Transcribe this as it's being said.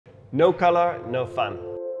No color, no fun.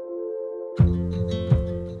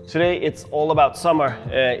 Today it's all about summer.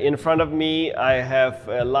 In front of me I have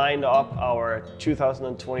lined up our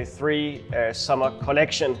 2023 summer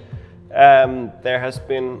collection. There has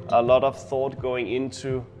been a lot of thought going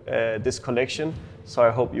into this collection, so I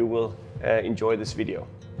hope you will enjoy this video.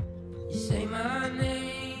 You say my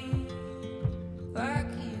name like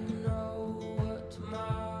you know what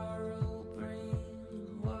tomorrow brings,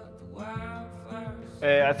 what the wildflowers.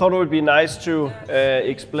 I thought it would be nice to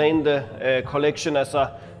explain the collection as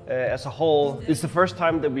a whole. It's the first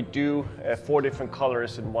time that we do 4 different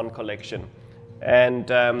colors in one collection. And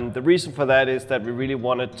the reason for that is that we really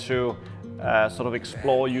wanted to sort of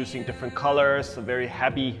explore using different colors, a very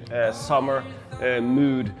happy summer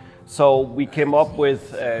mood. So we came up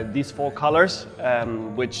with these 4 colors,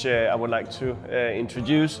 which I would like to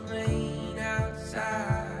introduce.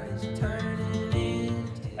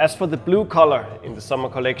 As for the blue color in the summer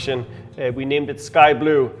collection, we named it Sky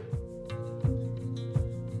Blue.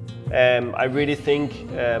 I really think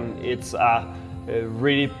it's a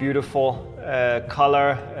really beautiful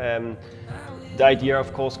color. The idea,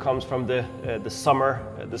 of course, comes from the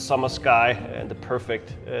summer sky and the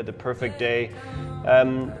perfect day.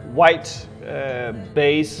 White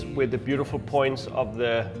base with the beautiful points of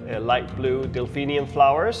the light blue delphinium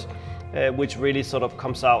flowers, which really sort of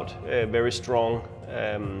comes out very strong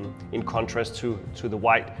in contrast to the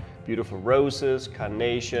white beautiful roses,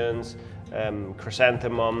 carnations,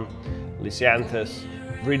 chrysanthemum, lisianthus.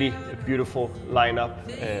 Really a beautiful lineup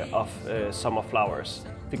of summer flowers.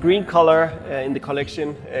 The green color in the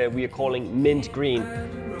collection we are calling mint green.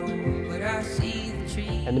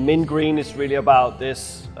 And the mint green is really about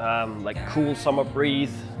this like cool summer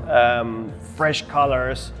breeze, fresh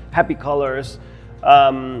colors, happy colors.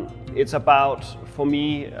 It's about, for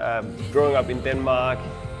me, growing up in Denmark,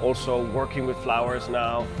 also working with flowers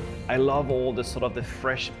now, I love all the sort of the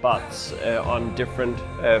fresh buds on different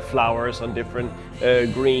flowers, on different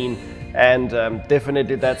green. And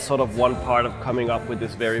definitely that's sort of one part of coming up with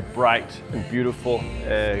this very bright and beautiful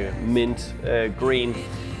mint green.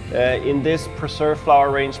 In this preserved flower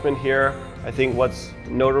arrangement here, I think what's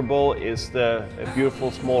notable is the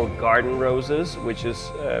beautiful small garden roses, which is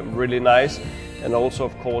really nice. And also,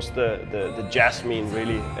 of course, the jasmine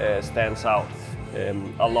really stands out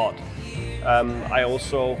a lot. I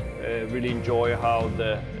also really enjoy how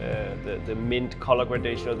the mint color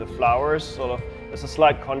gradation of the flowers sort of, there's a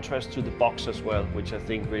slight contrast to the box as well, which I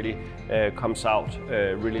think really comes out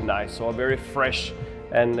really nice. So a very fresh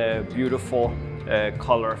and beautiful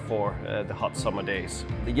color for the hot summer days.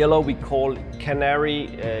 The yellow we call Canary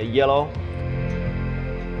Yellow.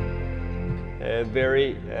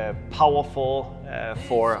 Very powerful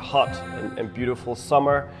for hot and beautiful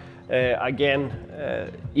summer. Again,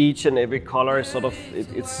 each and every color is sort of,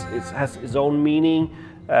 it has its own meaning.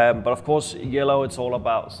 But of course, yellow, it's all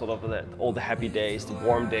about sort of all the happy days, the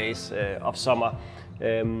warm days of summer.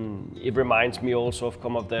 It reminds me also of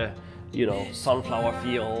some of the, you know, sunflower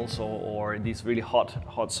fields or these really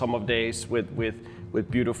hot summer days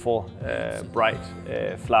with beautiful, bright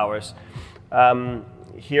flowers.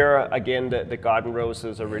 Here again, the garden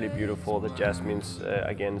roses are really beautiful. The jasmines,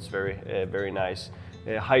 again, is very nice.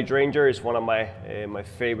 Hydrangea is one of my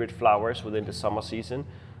favorite flowers within the summer season.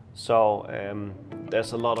 So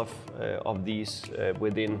there's a lot of these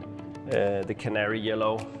within the Canary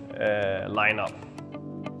Yellow lineup.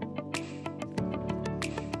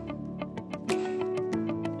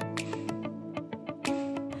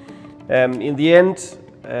 In the end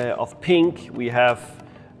of pink, we have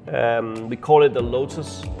we call it the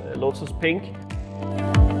Lotus pink.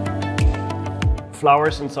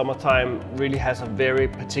 Flowers in summertime really has a very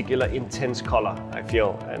particular intense color, I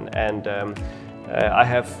feel, and I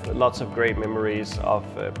have lots of great memories of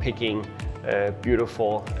picking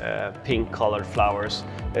beautiful pink colored flowers.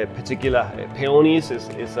 Particular peonies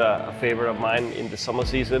is a favorite of mine in the summer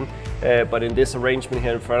season, but in this arrangement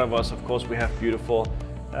here in front of us, of course, we have beautiful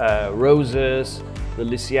roses. The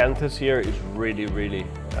lisianthus here is really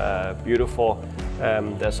beautiful.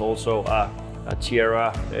 There's also a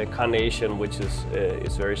tiara carnation, which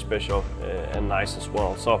is very special and nice as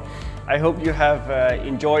well. So I hope you have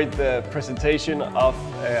enjoyed the presentation of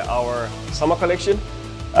our summer collection.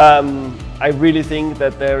 I really think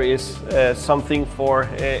that there is something for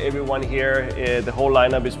everyone here. The whole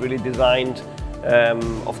lineup is really designed,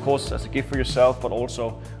 of course, as a gift for yourself, but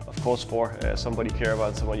also, of course, for somebody you care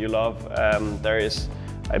about, someone you love. There is,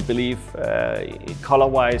 I believe,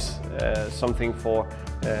 color-wise, something for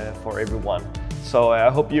everyone. So I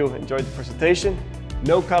hope you enjoyed the presentation.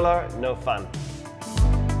 No color, no fun.